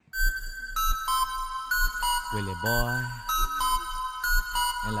Willy boy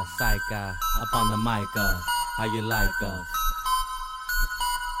and La Zaika up on the mic. How you like us?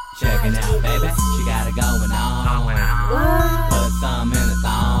 Checking out, baby, she got it going on. Put some in the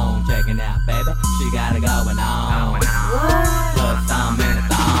thong. Checking out, baby, she got it going on. Put some in the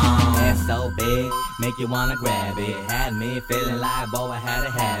thong. It's so big, make you wanna grab it. Had me feeling like, boy, I had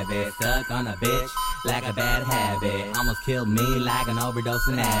a habit. Stuck on a bitch like a bad habit. Almost killed me like an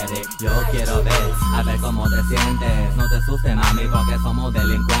overdosing addict. Yo quiero ver, a ver cómo te sientes. No te asustes, mami, porque somos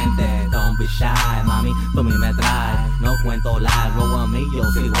delincuentes. Don't be shy, mami, tú a mí me traes. No cuento lies, roll on me,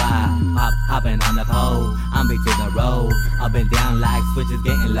 you'll see why. Hopping on the pole, I'm big to the road. Up and down like switches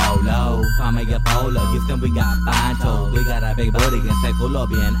getting low. Call me a polo, Houston, we got pancho. We got a big booty, and ese culo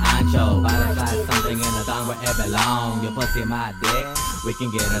bien ancho. Gotta slide something in the thong where it belong. Your pussy, my dick, we can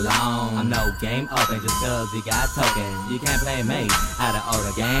get along. I'm no game open just cause you got token. You can't play me, out of all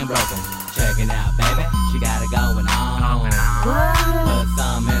the game broken. Checking out, baby, she got it going on. Put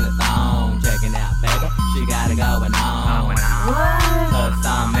some in the thong. Checking out, baby, she got it going on. Put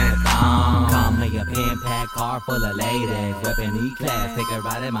some in the thong. Call me a pen pack car full of ladies. Whipping E-Class, take a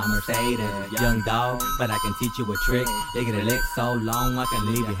ride in my Mercedes. Young dog, but I can teach you a trick. They get a lick so long I can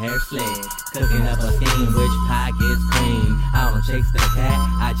leave your hair slick. Cooking up a scheme, which pie gets cream. I don't chase the cat,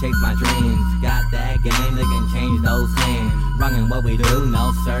 I chase my dreams. Got that game that can change those things. Wrongin' what we do,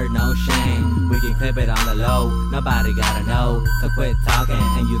 no sir, no shame. We can clip it on the low, nobody gotta know. So quit talking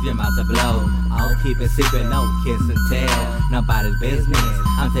and use your mouth to blow. I'll keep it secret, no kiss and tell. Nobody's business,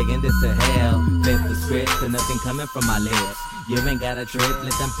 I'm taking this to hell. Flip the script, so nothing coming from my lips. You ain't got a trip,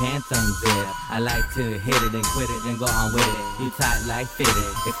 let them pants unzip. I like to hit it and quit it and go on with it. You tight like fitted,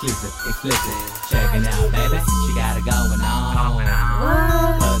 exclusive, explicit. Checking out, baby, she got it going on.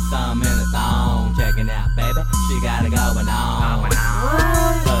 Put some in the thong. Checking out, baby, she got it going on.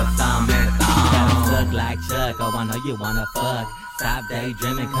 Put some in the thong. Got 'em stuck like Chuck, oh I know you wanna fuck. Stop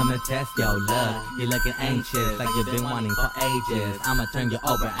daydreaming, come and test your luck. You're looking anxious, like you've been wanting for ages. I'ma turn you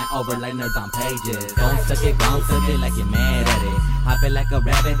over and over like nerds on pages. Don't suck it like you're mad at it. Hop it like a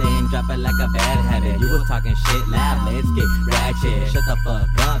rabbit, then drop it like a bad habit. You was talking shit loud, let's get ratchet. Shut the fuck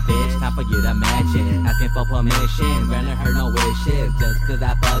up, bitch, time for you to match it. Asking for permission, granted her no wishes. Just cause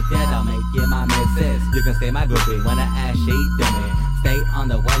I fucked that, I'll make you my missus. You can stay my groupie when I ask she doing. Stay on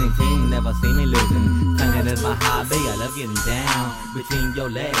the winning team, never see me losing. Tonguing is my hobby, I love getting down between your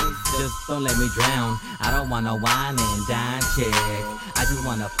legs, just don't let me drown. I don't wanna wine and dine chick, I just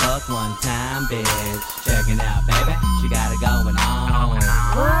wanna fuck one time, bitch. Checking out, baby, she got it going on.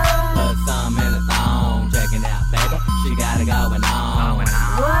 Put some in the thong. Checking out, baby, she got it going on.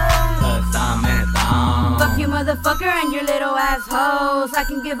 Put some in the thong. Fuck you motherfucker and your little assholes. I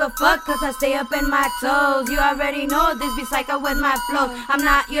can give a fuck cause I stay up in my toes. You already know this be Zaika with my flow. I'm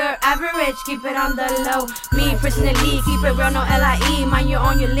not your average, keep it on the low. Me personally, keep it real, no L.I.E. Mind your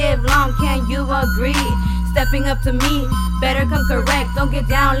own, you live long, can you agree? Stepping up to me, better come correct. Don't get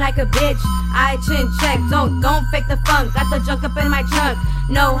down like a bitch, I chin check. Don't fake the funk, got the junk up in my trunk.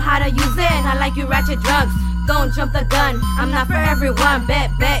 Know how to use it, I like you ratchet drunks. Don't jump the gun, I'm not for everyone. Bet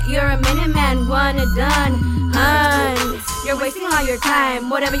you're a minute man, one and done. Hun, you're wasting all your time.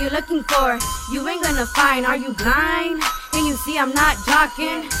 Whatever you're looking for, you ain't gonna find. Are you blind? Can you see I'm not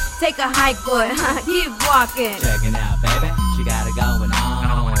jocking? Take a hike, boy, keep walking. Checking out,